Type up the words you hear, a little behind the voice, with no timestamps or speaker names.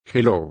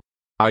Hello.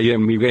 I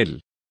am Miguel.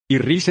 I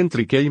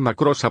recently came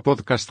across a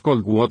podcast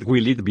called What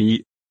Will It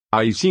Be?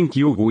 I think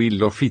you will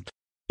love it.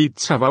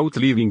 It's about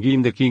living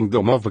in the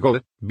kingdom of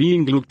God,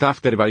 being looked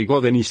after by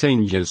God and His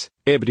angels,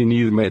 every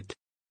need met.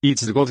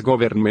 It's God's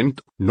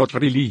government, not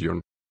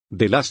religion.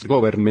 The last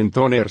government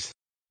on earth.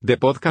 The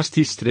podcast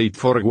is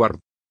straightforward.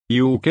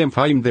 You can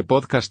find the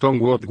podcast on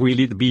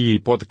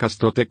whatwillitbe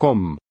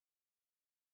podcast.com.